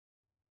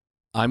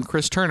I'm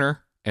Chris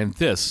Turner, and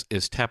this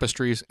is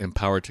Tapestry's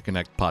Empowered to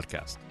Connect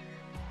podcast.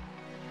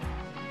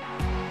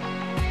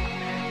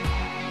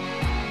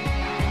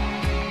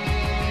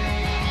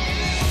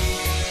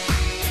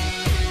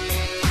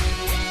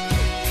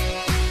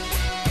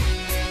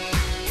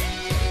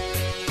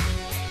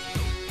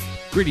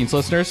 Greetings,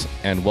 listeners,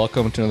 and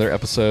welcome to another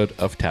episode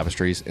of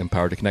Tapestry's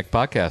Empowered to Connect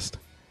podcast.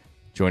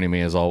 Joining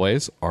me, as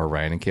always, are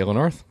Ryan and Kayla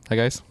North. Hi,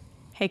 guys.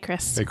 Hey,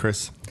 Chris. Hey,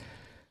 Chris.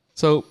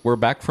 So we're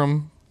back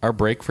from our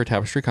break for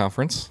Tapestry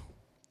Conference,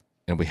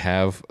 and we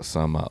have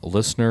some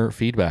listener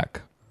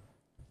feedback.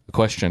 A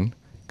question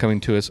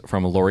coming to us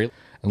from Lori.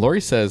 And Lori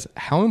says,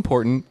 how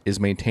important is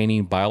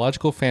maintaining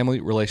biological family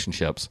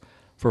relationships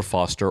for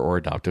foster or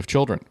adoptive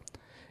children?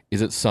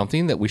 Is it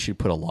something that we should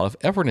put a lot of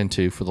effort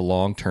into for the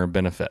long-term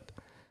benefit?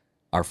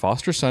 Our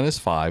foster son is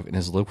 5 and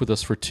has lived with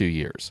us for 2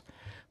 years.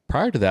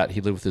 Prior to that,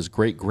 he lived with his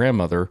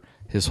great-grandmother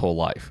his whole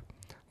life.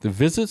 The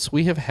visits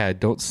we have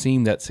had don't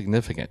seem that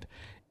significant.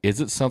 Is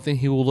it something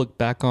he will look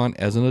back on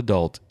as an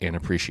adult and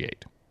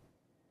appreciate?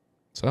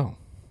 So,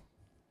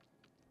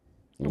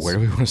 where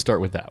do we want to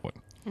start with that one?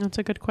 That's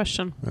a good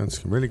question.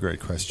 That's a really great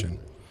question.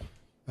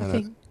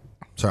 And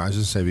sorry, I was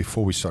just going to say,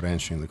 before we start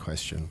answering the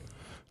question,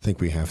 I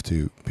think we have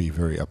to be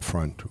very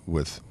upfront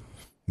with,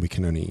 we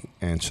can only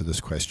answer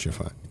this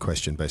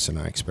question based on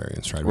our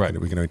experience, right?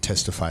 Right. We can only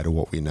testify to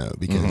what we know,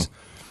 because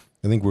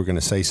I think we're going to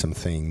say some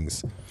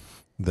things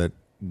that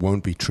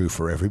won't be true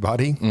for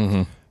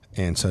everybody.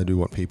 And so I do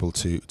want people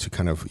to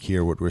kind of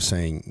hear what we're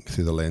saying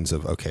through the lens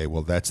of, okay,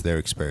 well, that's their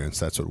experience.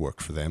 That's what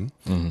worked for them.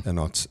 And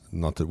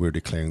not that we're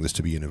declaring this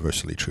to be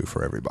universally true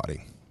for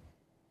everybody.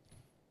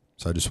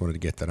 So I just wanted to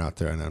get that out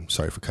there, and I'm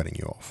sorry for cutting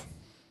you off.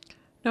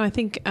 No, I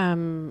think,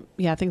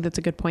 I think that's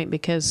a good point,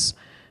 because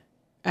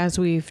as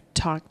we've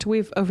talked,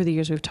 over the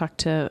years, we've talked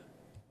to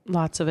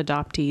lots of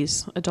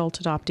adoptees, adult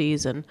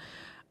adoptees,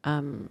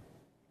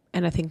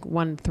 and I think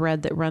one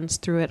thread that runs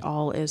through it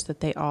all is that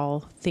they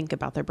all think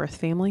about their birth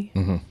family.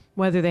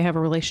 Whether they have a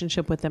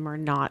relationship with them or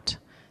not,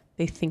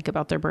 they think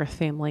about their birth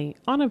family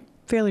on a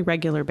fairly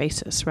regular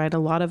basis, right? A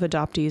lot of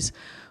adoptees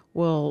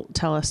will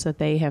tell us that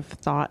they have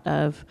thought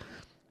of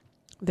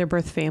their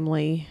birth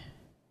family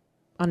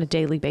on a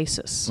daily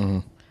basis.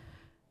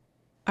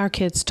 Our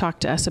kids talk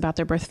to us about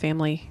their birth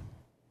family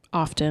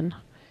often,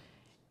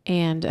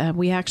 and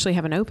we actually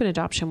have an open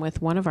adoption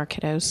with one of our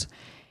kiddos,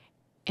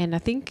 and I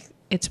think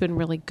it's been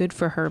really good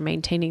for her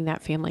maintaining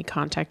that family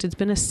contact. It's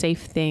been a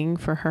safe thing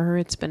for her.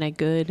 It's been a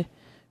good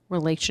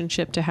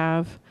relationship to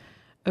have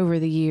over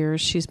the years.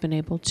 She's been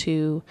able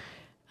to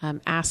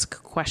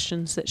ask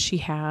questions that she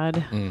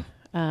had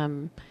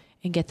and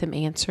get them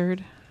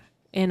answered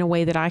in a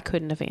way that I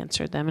couldn't have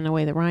answered them, in a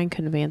way that Ryan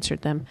couldn't have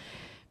answered them,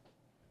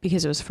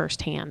 because it was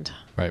firsthand,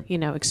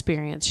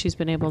 experience. She's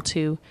been able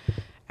to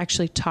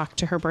actually talk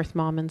to her birth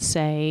mom and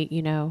say,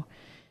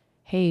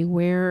 hey,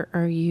 where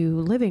are you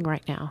living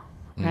right now?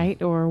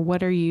 Right? Or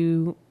what are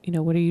you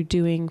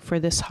doing for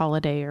this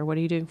holiday, or what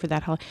are you doing for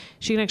that holiday?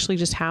 She can actually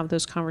just have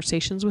those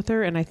conversations with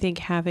her. And I think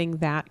having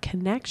that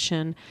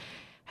connection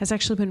has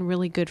actually been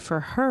really good for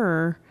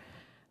her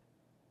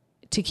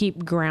to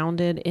keep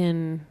grounded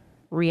in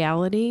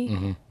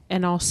reality,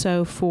 and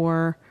also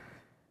for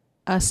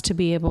us to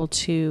be able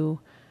to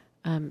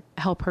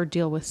help her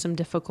deal with some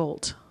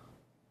difficult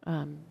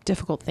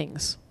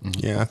things.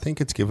 Yeah, I think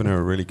it's given her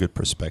a really good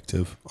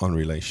perspective on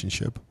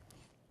relationship.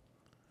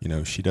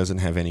 She doesn't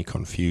have any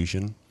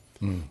confusion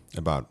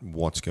about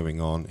what's going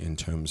on in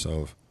terms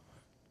of,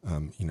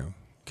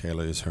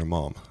 Kayla is her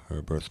mom.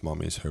 Her birth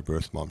mom is her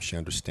birth mom. She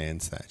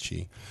understands that.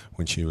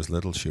 When she was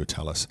little, she would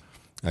tell us,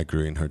 I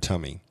grew in her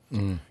tummy.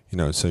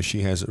 So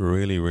she has a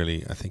really,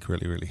 really, I think,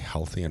 really, really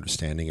healthy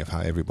understanding of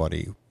how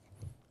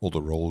all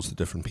the roles that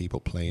different people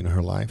play in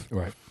her life.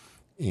 Right.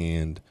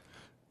 And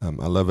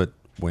I love it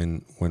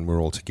when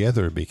we're all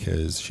together,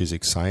 because she's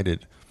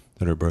excited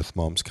that her birth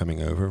mom's coming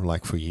over.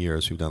 Like, for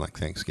years, we've done like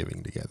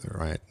Thanksgiving together,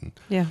 right? And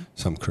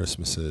some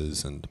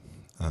Christmases. And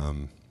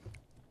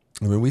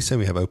when we say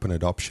we have open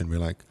adoption,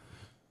 we're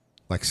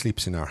like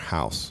sleeps in our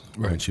house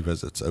when she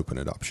visits. Open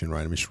adoption,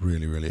 right? I mean, it's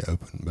really, really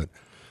open. But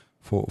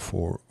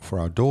for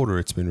our daughter,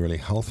 it's been really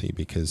healthy,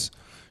 because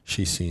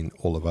she's seen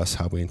all of us,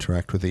 how we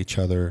interact with each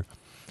other.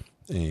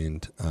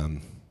 And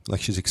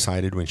she's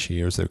excited when she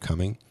hears they're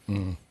coming.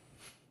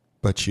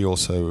 But she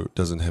also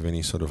doesn't have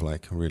any sort of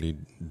like really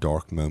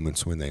dark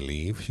moments when they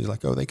leave. She's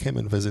like, oh, they came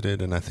and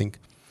visited. And I think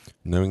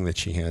knowing that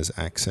she has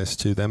access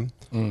to them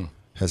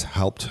has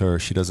helped her.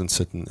 She doesn't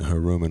sit in her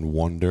room and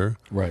wonder.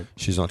 Right.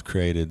 She's not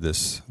created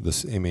this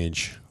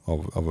image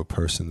of a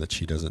person that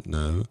she doesn't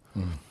know.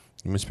 And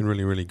it's been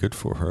really, really good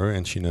for her.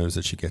 And she knows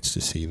that she gets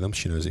to see them.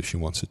 She knows if she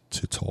wants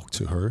to talk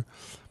to her,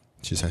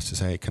 she just has to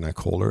say, hey, can I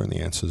call her? And the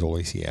answer is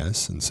always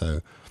yes. And so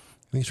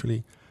I think it's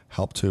really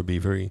helped her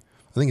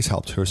it's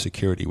helped her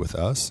security with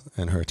us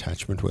and her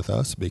attachment with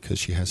us, because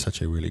she has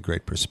such a really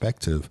great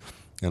perspective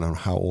and on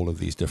how all of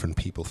these different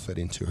people fit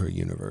into her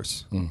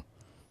universe. I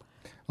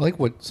like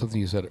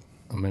something you said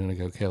a minute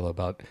ago, Kayla,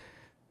 about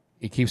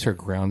it keeps her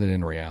grounded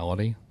in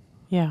reality.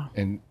 Yeah.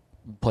 And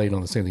playing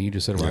on the same thing you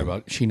just said, right?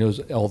 About she knows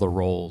all the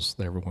roles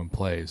that everyone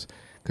plays,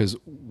 because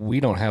we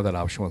don't have that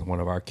option with one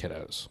of our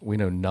kiddos. We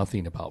know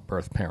nothing about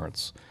birth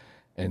parents,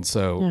 and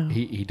so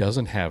he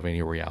doesn't have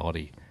any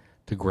reality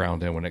to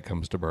ground in when it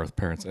comes to birth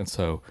parents, and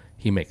so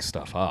he makes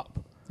stuff up.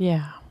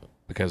 Yeah.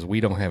 Because we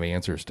don't have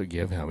answers to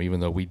give him, even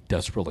though we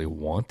desperately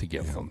want to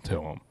give them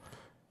to him.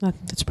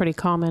 That's pretty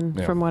common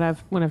from when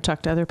I've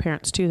talked to other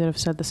parents too that have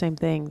said the same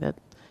thing.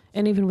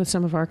 And even with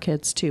some of our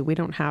kids too, we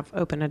don't have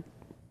open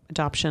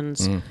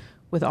adoptions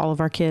with all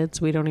of our kids.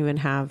 We don't even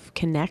have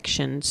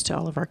connections to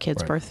all of our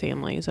kids' birth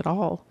families at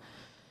all.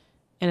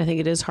 And I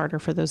think it is harder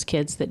for those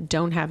kids that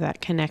don't have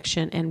that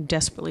connection and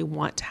desperately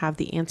want to have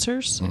the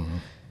answers. Mm-hmm.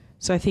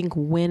 So I think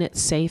when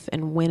it's safe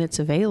and when it's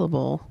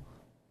available,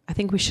 I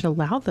think we should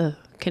allow the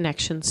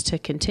connections to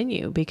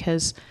continue,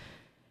 because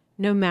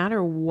no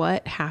matter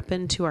what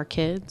happened to our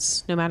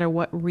kids, no matter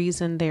what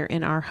reason they're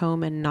in our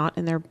home and not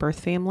in their birth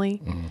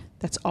family,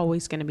 that's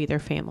always going to be their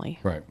family.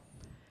 Right.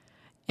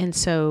 And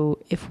so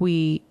if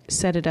we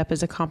set it up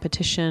as a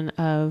competition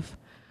of,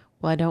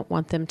 well, I don't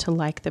want them to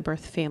like the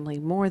birth family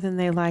more than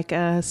they like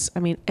us. I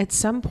mean, at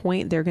some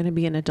point they're going to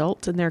be an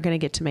adult and they're going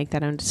to get to make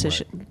that own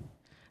decision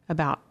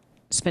about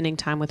spending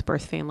time with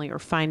birth family or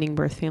finding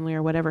birth family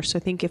or whatever. So I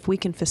think if we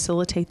can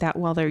facilitate that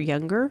while they're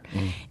younger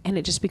and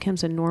it just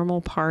becomes a normal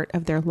part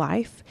of their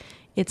life,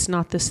 it's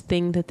not this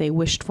thing that they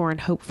wished for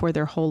and hoped for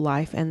their whole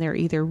life, and they're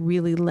either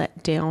really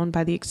let down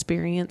by the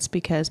experience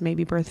because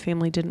maybe birth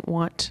family didn't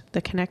want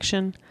the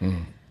connection,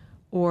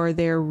 or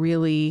they're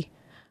really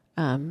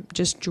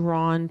just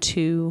drawn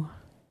to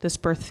this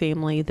birth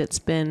family that's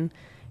been,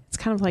 it's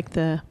kind of like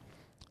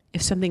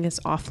if something is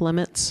off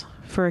limits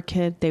for a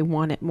kid, they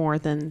want it more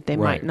than they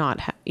might not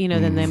have,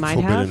 than they might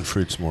have. Forbidden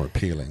fruit's more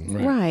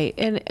appealing. Right.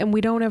 And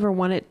we don't ever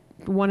want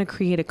to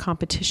create a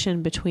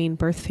competition between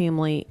birth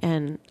family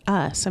and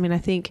us. I mean, I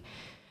think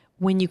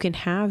when you can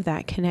have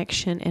that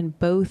connection and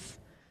both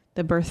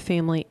the birth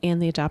family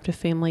and the adoptive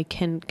family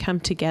can come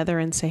together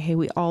and say, hey,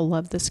 we all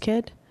love this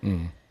kid,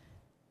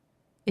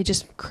 it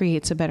just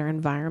creates a better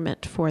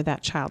environment for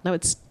that child. Now,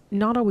 it's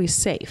not always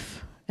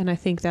safe. And I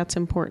think that's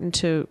important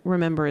to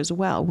remember as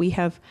well. We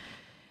have,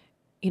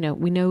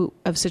 we know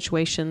of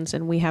situations,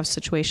 and we have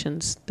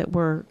situations that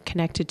we're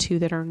connected to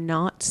that are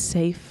not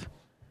safe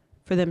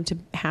for them to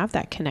have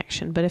that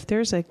connection. But if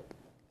there's a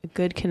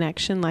good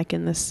connection, like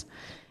in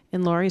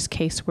Laurie's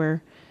case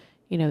where,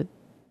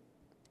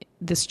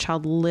 this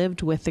child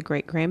lived with the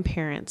great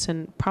grandparents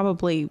and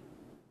probably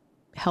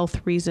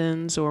health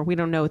reasons, or we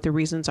don't know what the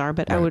reasons are,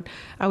 but I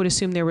would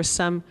assume there was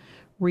some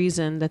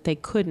reason that they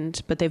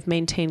couldn't, but they've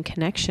maintained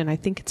connection. I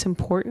think it's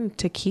important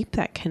to keep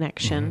that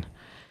connection,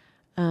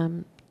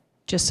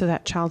 just so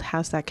that child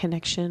has that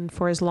connection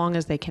for as long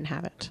as they can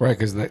have it. Right,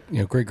 because that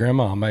great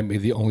grandma might be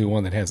the only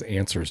one that has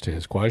answers to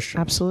his questions.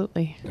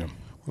 Absolutely. Yeah.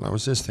 Well, I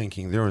was just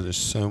thinking there are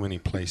just so many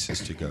places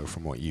to go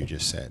from what you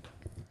just said.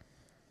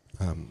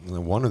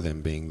 One of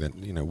them being that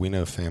we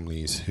know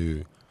families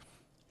who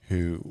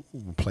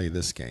play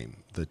this game.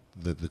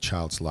 The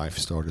child's life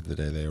started the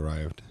day they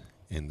arrived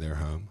in their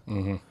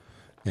home,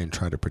 and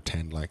try to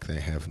pretend like they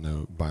have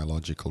no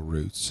biological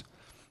roots,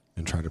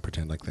 and try to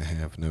pretend like they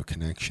have no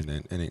connection.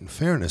 And in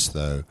fairness,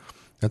 though,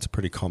 that's a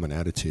pretty common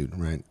attitude,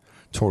 right?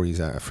 Tori's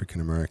African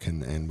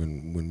American, and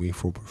when we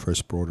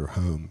first brought her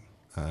home,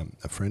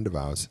 a friend of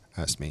ours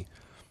asked me,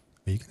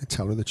 "Are you going to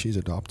tell her that she's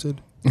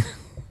adopted?"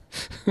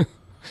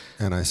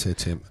 And I said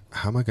to him,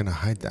 "How am I going to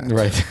hide that?"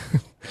 Right.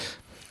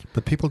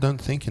 But people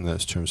don't think in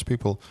those terms. I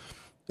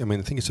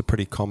think it's a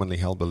pretty commonly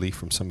held belief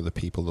from some of the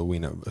people that we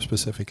know,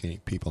 specifically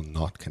people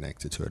not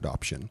connected to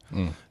adoption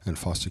and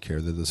foster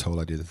care, that this whole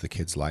idea that the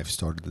kid's life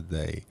started the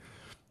day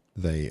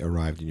they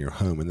arrived in your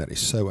home, and that is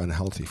so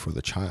unhealthy for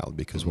the child,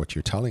 because what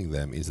you're telling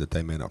them is that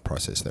they may not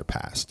process their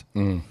past.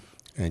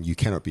 And you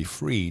cannot be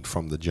freed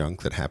from the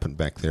junk that happened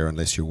back there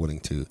unless you're willing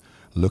to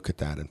look at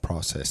that and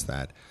process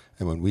that.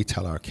 And when we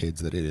tell our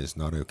kids that it is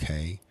not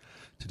okay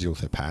to deal with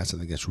their past, I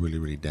think that's really,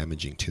 really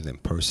damaging to them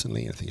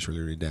personally. I think it's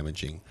really, really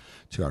damaging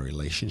to our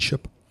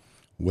relationship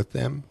with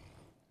them.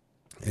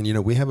 And,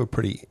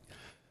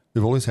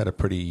 we've always had a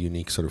pretty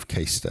unique sort of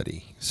case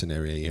study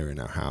scenario here in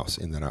our house,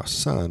 in that our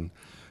son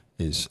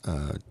is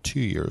 2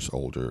 years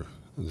older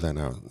than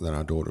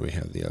our daughter we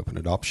have the open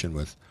adoption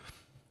with.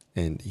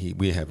 And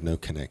we have no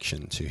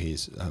connection to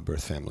his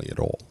birth family at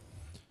all.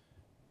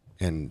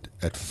 And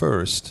at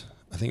first,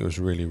 I think it was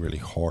really, really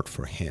hard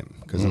for him,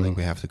 because I think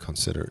we have to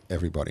consider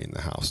everybody in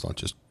the house, not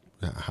just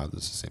how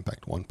does this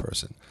impact one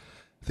person.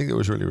 I think it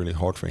was really, really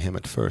hard for him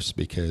at first,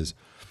 because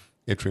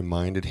it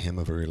reminded him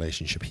of a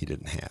relationship he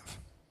didn't have.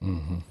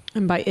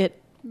 And by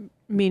it,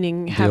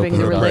 meaning having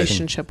a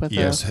relationship with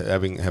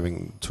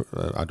having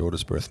our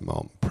daughter's birth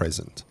mom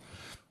present.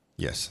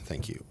 Yes,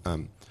 thank you.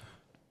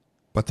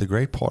 But the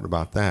great part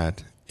about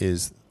that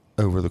is,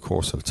 over the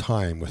course of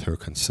time, with her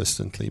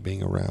consistently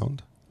being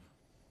around,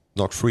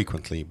 not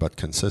frequently, but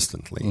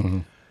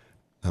consistently,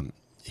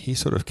 he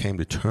sort of came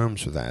to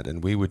terms with that.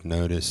 And we would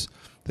notice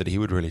that he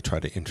would really try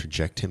to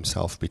interject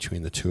himself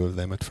between the two of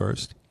them at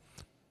first.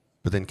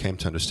 but then came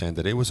to understand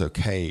that it was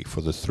okay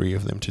for the three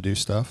of them to do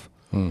stuff,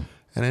 and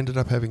ended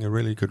up having a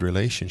really good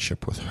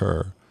relationship with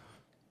her,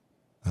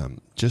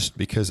 just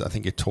because I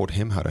think it taught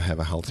him how to have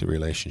a healthy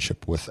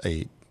relationship with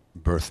a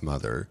birth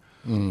mother,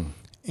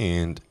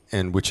 and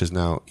which is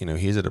now,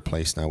 he's at a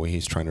place now where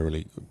he's trying to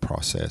really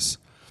process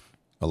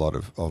a lot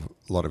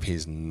of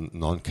his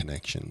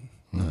non-connection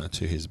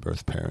to his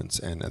birth parents.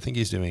 And I think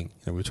he's doing,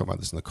 we were talking about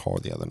this in the car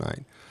the other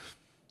night,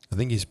 I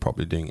think he's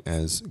probably doing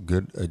as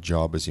good a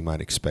job as you might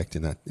expect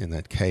in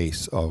that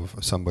case of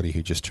somebody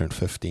who just turned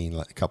 15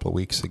 a couple of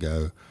weeks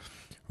ago,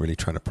 really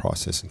trying to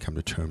process and come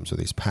to terms with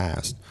his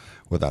past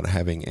without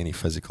having any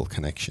physical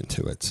connection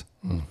to it.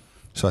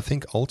 So I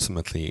think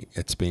ultimately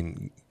it's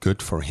been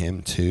good for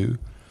him too,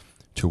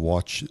 to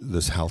watch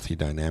this healthy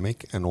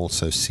dynamic and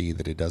also see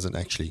that it doesn't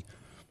actually,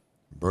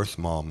 birth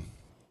mom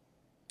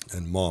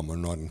and mom are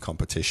not in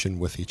competition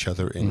with each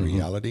other in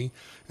reality,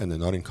 and they're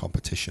not in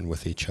competition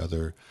with each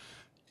other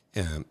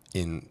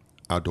in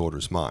our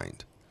daughter's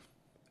mind.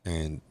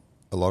 And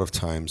a lot of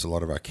times, a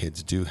lot of our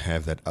kids do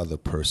have that other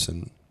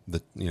person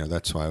that,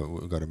 that's why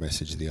we got a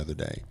message the other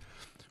day.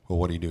 Well,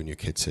 what do you do when your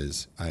kid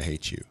says, I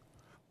hate you?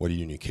 What do you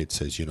do when your kid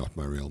says, you're not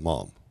my real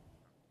mom?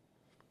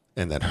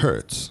 And that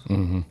hurts.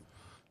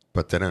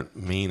 But they don't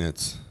mean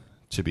it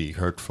to be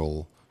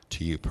hurtful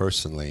to you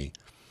personally.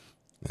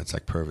 It's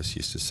like Purvis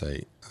used to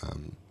say,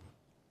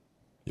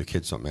 your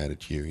kid's not mad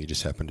at you. You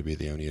just happen to be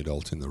the only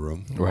adult in the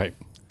room. Right.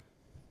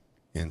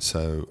 And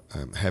so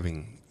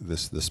having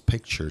this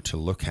picture to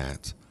look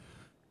at,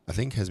 I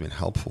think has been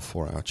helpful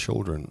for our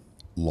children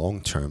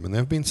long term. And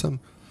there have been some,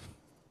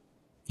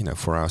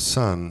 for our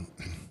son,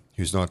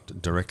 who's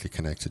not directly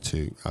connected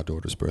to our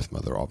daughter's birth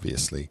mother,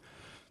 obviously,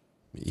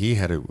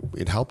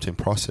 it helped him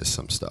process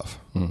some stuff,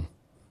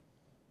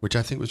 which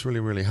I think was really,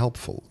 really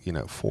helpful,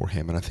 for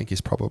him. And I think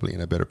he's probably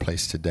in a better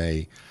place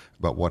today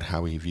about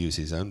how he views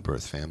his own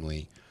birth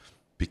family,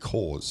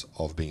 because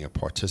of being a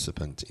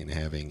participant in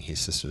having his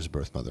sister's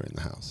birth mother in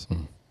the house.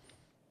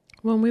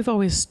 Well, we've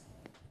always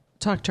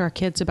talked to our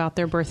kids about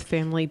their birth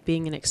family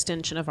being an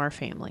extension of our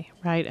family,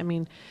 right? I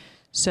mean,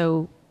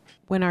 so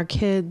when our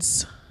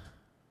kids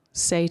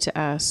say to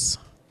us,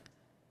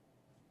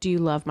 do you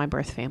love my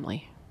birth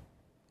family?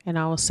 And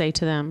I will say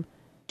to them,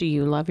 do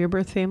you love your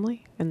birth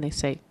family? And they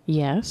say,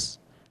 yes.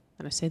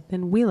 And I say,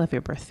 then we love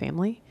your birth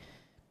family,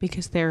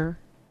 because they're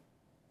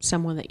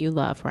someone that you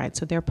love, right?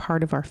 So they're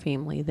part of our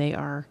family. They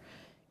are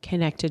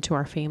connected to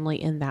our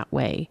family in that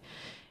way.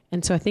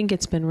 And so I think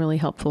it's been really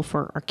helpful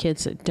for our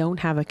kids that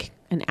don't have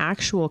an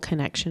actual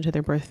connection to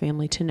their birth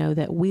family to know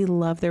that we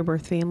love their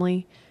birth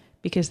family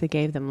because they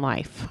gave them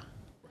life.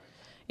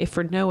 If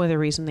for no other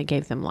reason, they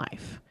gave them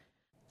life.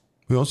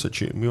 We also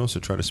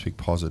try to speak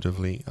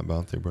positively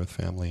about their birth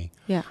family.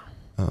 Yeah.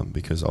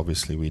 Because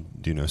obviously we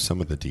do know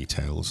some of the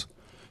details.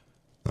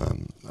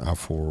 Our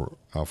four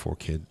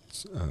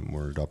kids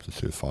were adopted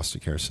through the foster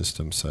care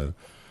system, so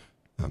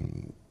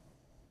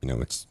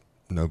it's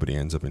nobody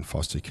ends up in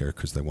foster care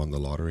because they won the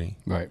lottery,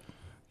 right?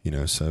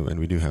 So, and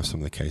we do have some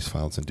of the case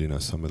files and do know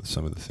some of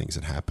the things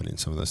that happen in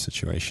some of those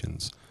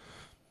situations.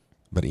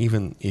 But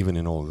even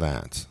in all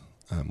that,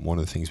 one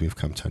of the things we've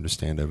come to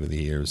understand over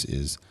the years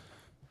is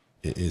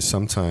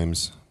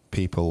sometimes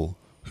people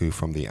who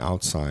from the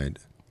outside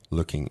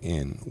looking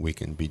in, we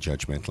can be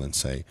judgmental and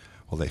say,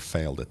 well, they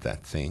failed at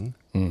that thing.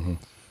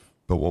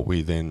 But what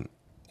we then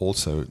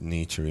also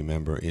need to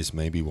remember is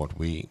maybe what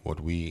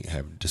we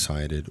have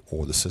decided,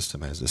 or the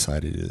system has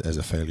decided as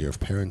a failure of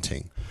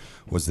parenting,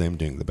 was them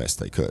doing the best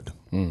they could.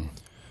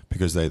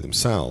 Because they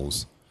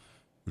themselves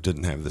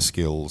didn't have the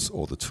skills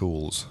or the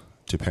tools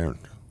to parent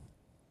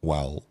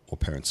well, or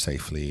parent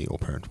safely, or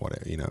parent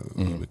whatever,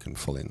 we can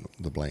fill in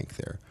the blank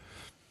there.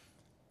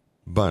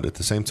 But at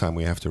the same time,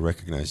 we have to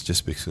recognize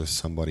just because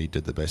somebody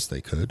did the best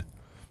they could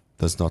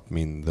does not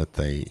mean that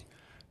they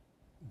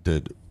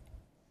did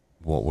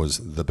what was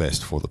the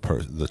best for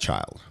the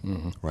child,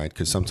 right?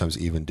 Because sometimes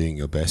even doing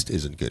your best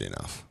isn't good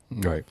enough.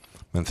 Right.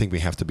 And I think we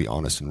have to be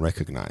honest and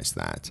recognize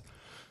that.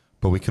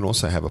 But we can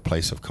also have a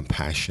place of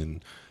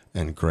compassion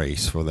and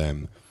grace for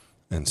them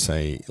and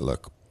say,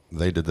 look,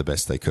 they did the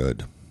best they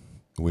could.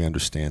 We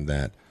understand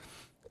that.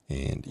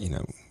 And,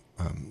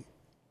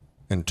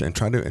 and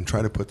try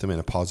to put them in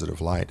a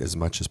positive light as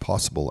much as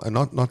possible, and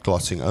not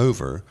glossing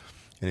over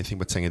anything,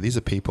 but saying these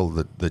are people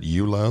that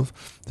you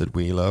love, that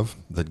we love,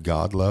 that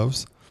God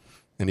loves.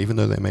 And even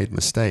though they made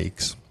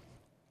mistakes,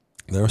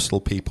 there are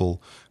still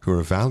people who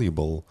are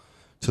valuable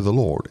to the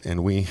Lord,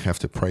 and we have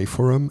to pray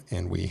for them,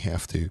 and we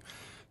have to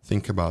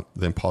think about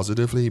them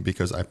positively,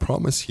 because I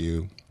promise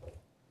you,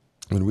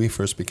 when we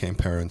first became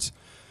parents,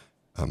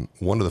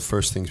 one of the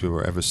first things we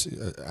were ever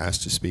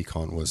asked to speak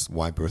on was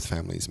why birth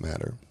families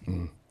matter,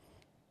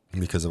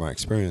 because of our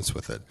experience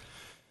with it.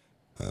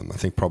 I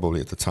think probably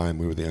at the time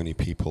we were the only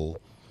people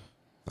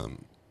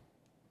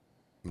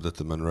that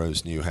the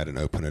Monroes knew had an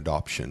open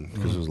adoption,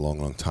 because it was a long,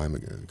 long time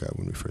ago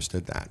when we first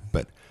did that.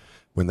 But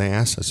when they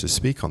asked us to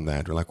speak on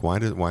that, we're like, why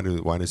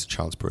does a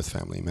child's birth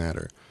family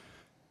matter?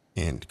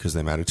 And because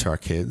they matter to our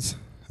kids,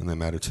 and they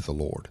matter to the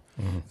Lord.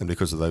 And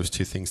because of those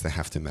two things, they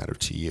have to matter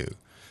to you.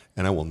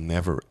 And I will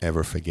never,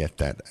 ever forget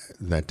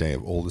that day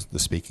of all the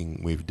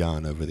speaking we've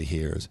done over the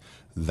years.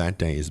 That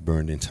day is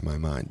burned into my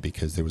mind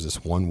because there was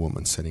this one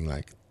woman sitting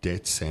like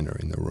dead center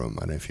in the room.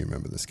 I don't know if you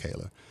remember this,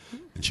 Kayla.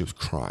 And she was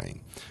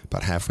crying.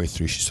 About halfway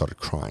through, she started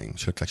crying.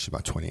 She looked like she was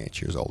about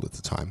 28 years old at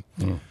the time,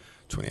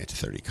 28 to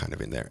 30 kind of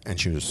in there. And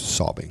she was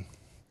sobbing.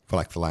 For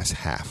like the last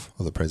half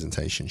of the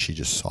presentation, she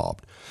just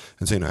sobbed.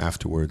 And so,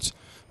 afterwards,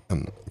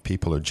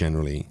 people are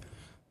generally...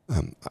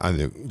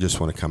 either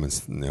just want to come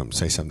and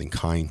say something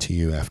kind to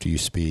you after you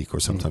speak, or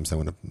sometimes they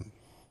want to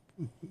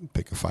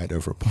pick a fight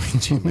over a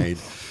point you made.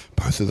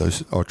 Both of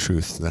those are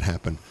truths that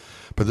happen.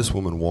 But this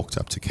woman walked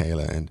up to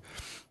Kayla,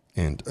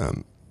 and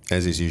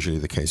as is usually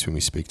the case when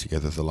we speak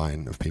together, the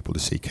line of people to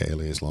see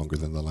Kayla is longer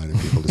than the line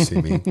of people to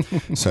see me.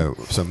 So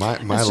my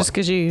that's just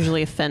because you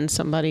usually offend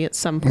somebody at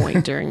some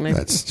point during the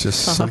that's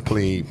just talk.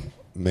 Simply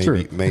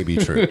maybe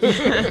true.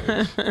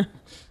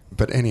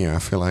 But anyhow, I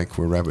feel like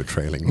we're rabbit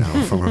trailing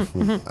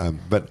now.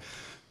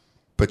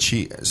 But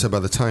she, so by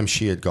the time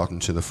she had gotten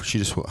to she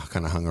just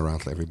kind of hung around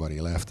till everybody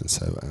left. And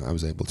so I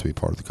was able to be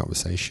part of the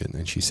conversation.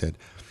 And she said,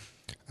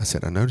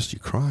 I noticed you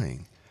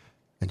crying.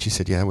 And she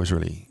said, yeah, it was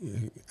really,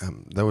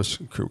 that was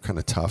kind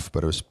of tough,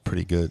 but it was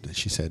pretty good.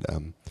 She said,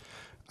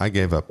 I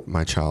gave up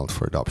my child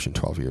for adoption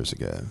 12 years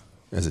ago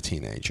as a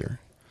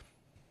teenager.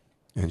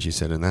 And she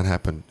said, and that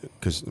happened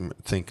because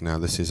think now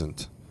this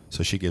isn't,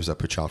 so she gives up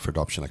her child for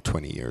adoption like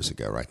 20 years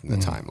ago, right, in the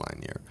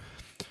timeline here.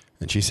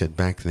 And she said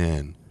back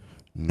then,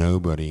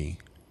 nobody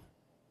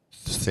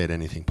said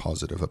anything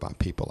positive about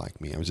people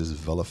like me. I was just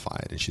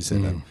vilified. And she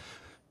said,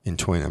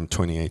 I'm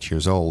 28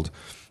 years old,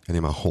 and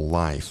in my whole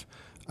life,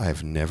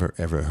 I've never,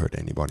 ever heard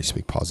anybody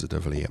speak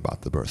positively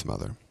about the birth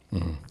mother,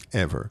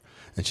 ever.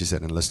 And she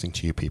said, and listening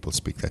to you people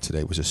speak that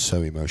today was just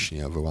so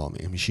emotionally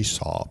overwhelming. I mean, she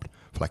sobbed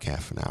for like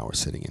half an hour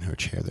sitting in her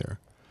chair there.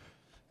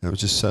 And it was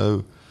just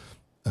so...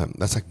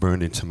 that's like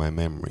burned into my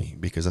memory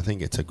because I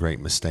think it's a great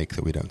mistake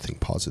that we don't think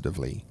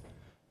positively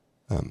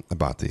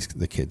about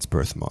the kids'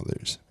 birth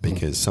mothers.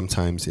 Because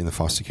sometimes in the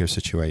foster care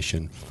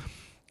situation,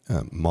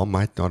 mom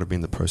might not have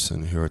been the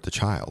person who hurt the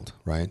child,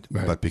 right?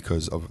 But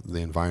because of the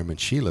environment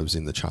she lives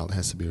in, the child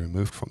has to be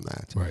removed from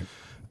that.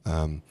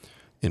 Right.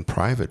 In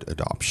private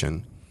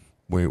adoption,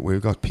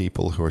 we've got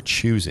people who are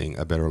choosing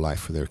a better life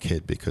for their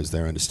kid because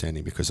they're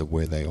understanding because of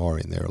where they are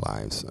in their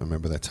lives. I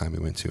remember that time we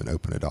went to an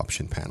open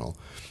adoption panel,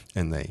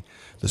 and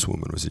this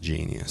woman was a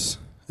genius.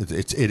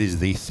 It is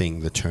the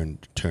thing that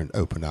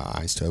opened our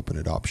eyes to open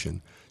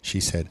adoption. She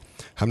said,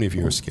 how many of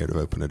you are scared of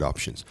open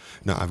adoptions?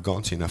 Now, I've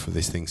gone to enough of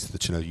these things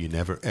that you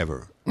never,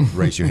 ever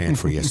raise your hand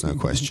for a yes-no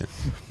question.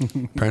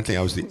 Apparently,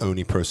 I was the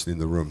only person in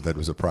the room that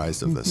was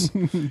apprised of this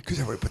because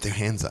everybody put their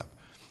hands up.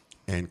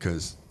 And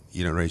because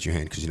you don't raise your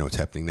hand because you know what's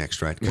happening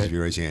next, right? Because if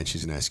you raise your hand,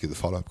 she's going to ask you the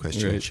follow-up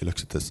question. Right. And she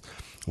looks at this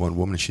one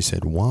woman and she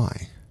said,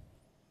 why?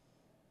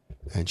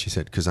 And she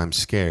said, because I'm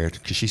scared,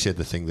 because she said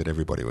the thing that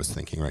everybody was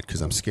thinking, right?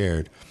 Because I'm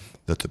scared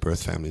that the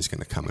birth family is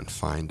going to come and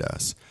find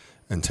us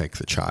and take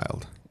the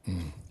child.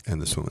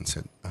 And this woman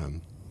said,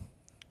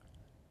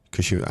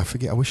 because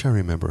I wish I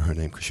remember her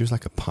name, because she was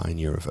like a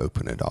pioneer of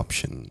open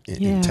adoption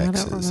in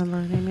Texas. I don't remember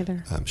her name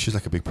either. She was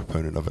like a big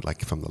proponent of it,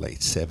 like from the late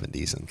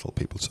 70s until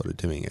people started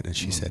doing it. And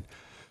she said,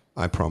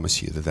 I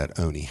promise you that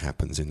only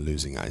happens in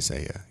losing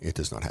Isaiah. It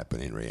does not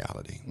happen in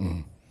reality.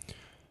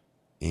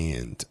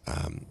 And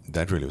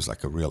that really was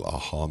like a real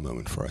aha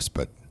moment for us.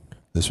 But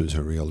this was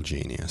a real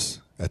genius.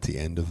 At the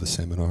end of the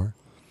seminar,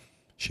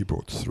 she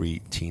brought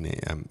 3 teenage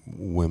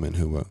women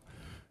who were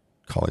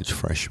college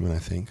freshmen, I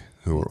think,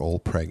 who were all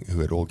pregnant, who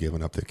had all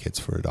given up their kids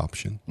for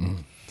adoption.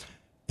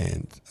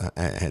 And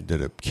I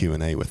did a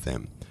Q&A with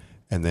them.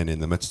 And then in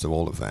the midst of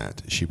all of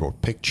that, she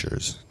brought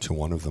pictures to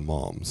one of the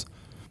moms.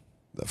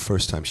 The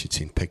first time she'd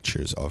seen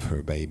pictures of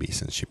her baby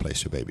since she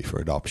placed her baby for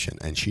adoption,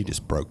 and she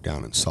just broke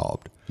down and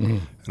sobbed.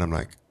 And I'm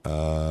like,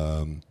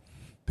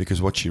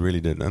 because what she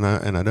really did, and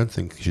I don't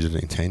think she did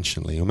it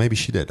intentionally, or maybe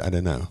she did, I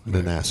don't know, I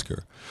didn't ask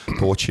her.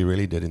 But what she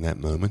really did in that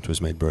moment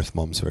was made birth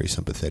moms very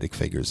sympathetic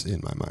figures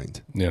in my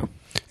mind. Yeah.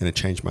 And it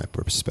changed my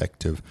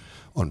perspective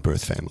on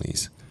birth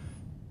families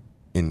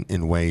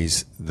in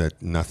ways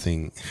that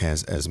nothing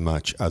has as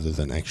much, other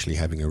than actually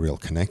having a real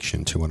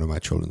connection to one of my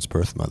children's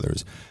birth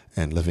mothers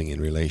and living in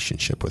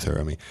relationship with her.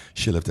 I mean,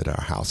 she lived at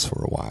our house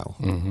for a while.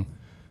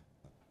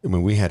 I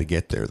mean, we had to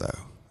get there, though.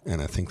 And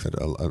I think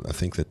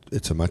that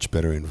it's a much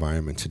better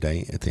environment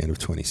today at the end of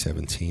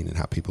 2017 and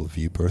how people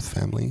view birth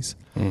families.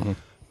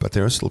 But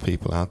there are still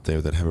people out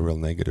there that have a real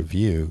negative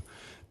view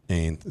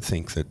and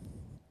think that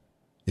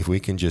if we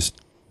can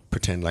just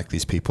pretend like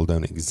these people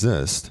don't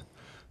exist,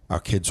 our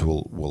kids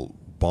will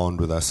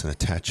bond with us and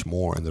attach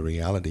more. And the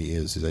reality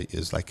is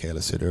like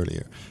Kayla said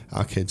earlier,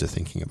 our kids are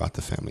thinking about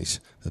the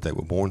families that they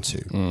were born to,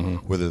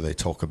 whether they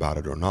talk about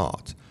it or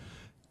not.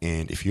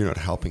 And if you're not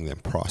helping them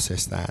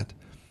process that,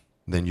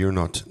 then you're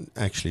not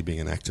actually being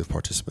an active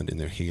participant in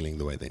their healing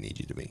the way they need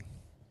you to be.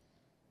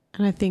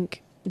 And I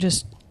think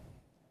just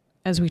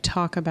as we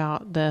talk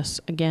about this,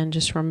 again,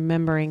 just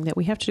remembering that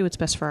we have to do what's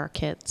best for our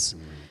kids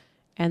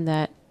and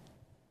that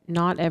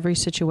not every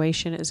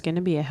situation is going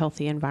to be a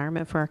healthy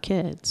environment for our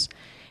kids.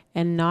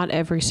 And not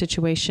every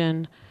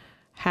situation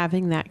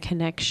having that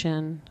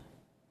connection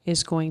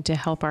is going to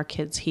help our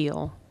kids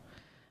heal.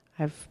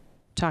 I've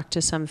talked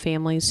to some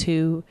families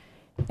who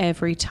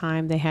every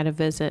time they had a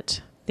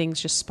visit,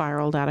 things just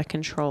spiraled out of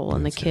control.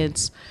 And the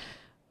kids,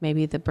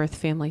 maybe the birth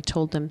family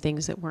told them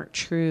things that weren't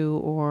true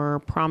or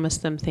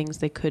promised them things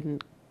they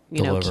couldn't,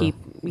 keep.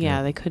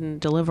 Yeah, they couldn't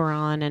deliver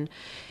on.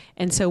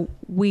 And so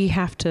we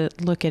have to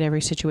look at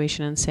every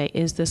situation and say,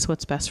 is this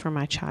what's best for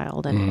my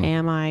child? And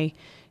am I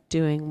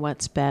doing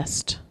what's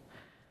best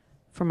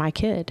for my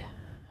kid?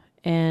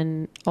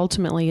 And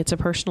ultimately, it's a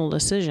personal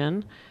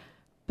decision.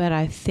 But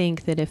I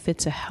think that if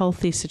it's a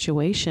healthy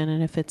situation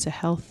and if it's a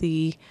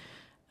healthy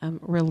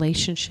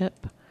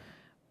relationship,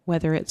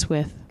 whether it's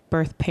with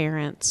birth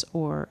parents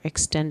or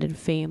extended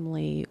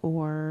family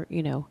or,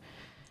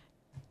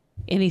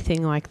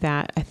 anything like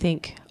that, I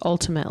think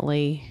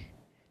ultimately,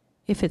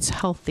 if it's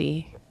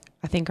healthy,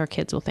 I think our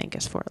kids will thank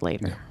us for it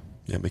later.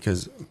 Yeah,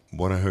 because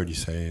what I heard you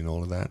say in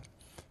all of that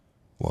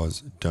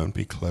was don't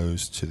be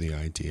close to the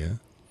idea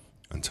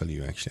until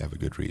you actually have a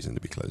good reason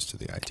to be close to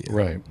the idea.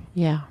 Right.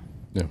 Yeah.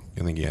 Yeah.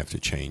 I think you have to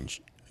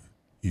change,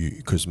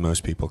 because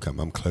most people come,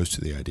 I'm close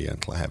to the idea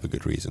until I have a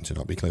good reason to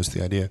not be close to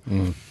the idea.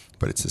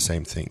 But it's the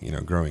same thing.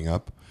 Growing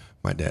up,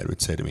 my dad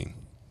would say to me,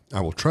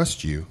 I will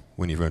trust you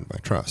when you've earned my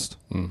trust.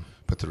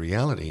 But the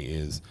reality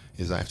is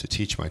I have to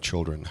teach my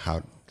children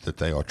that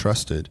they are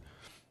trusted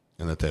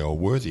and that they are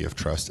worthy of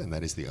trust, and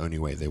that is the only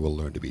way they will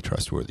learn to be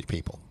trustworthy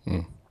people.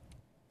 So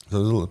a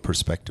little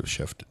perspective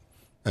shift,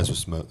 as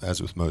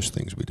with most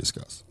things we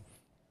discuss.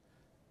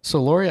 So,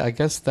 Lori, I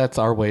guess that's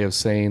our way of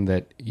saying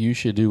that you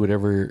should do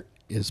whatever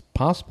is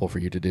possible for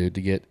you to do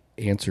to get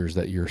answers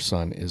that your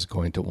son is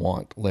going to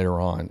want later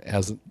on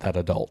as that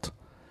adult.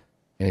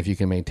 And if you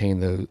can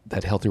maintain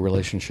that healthy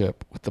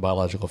relationship with the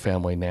biological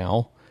family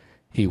now,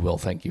 he will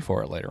thank you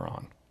for it later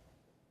on.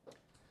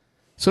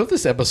 So if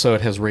this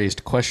episode has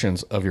raised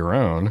questions of your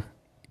own,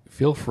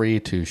 feel free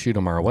to shoot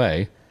them our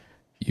way.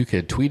 You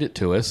could tweet it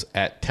to us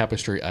at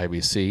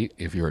TapestryIBC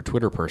if you're a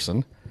Twitter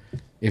person.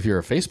 If you're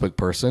a Facebook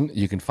person,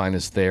 you can find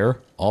us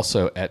there,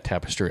 also at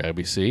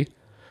TapestryIBC.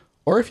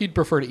 Or if you'd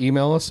prefer to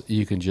email us,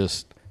 you can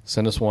just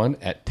send us one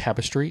at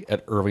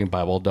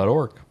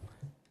tapestry@irvingbible.org.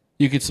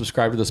 You can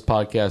subscribe to this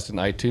podcast in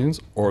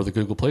iTunes or the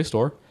Google Play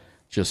Store.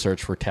 Just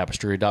search for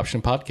Tapestry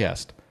Adoption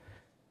Podcast.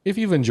 If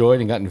you've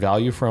enjoyed and gotten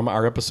value from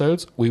our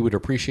episodes, we would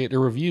appreciate a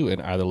review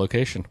in either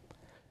location.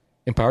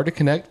 Empowered to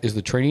Connect is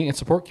the training and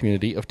support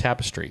community of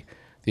Tapestry,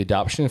 the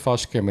adoption and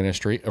foster care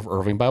ministry of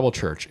Irving Bible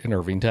Church in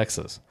Irving,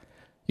 Texas.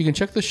 You can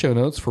check the show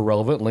notes for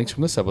relevant links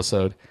from this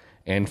episode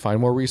and find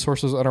more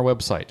resources on our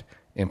website,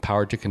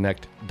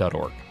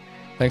 empoweredtoconnect.org.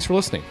 Thanks for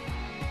listening.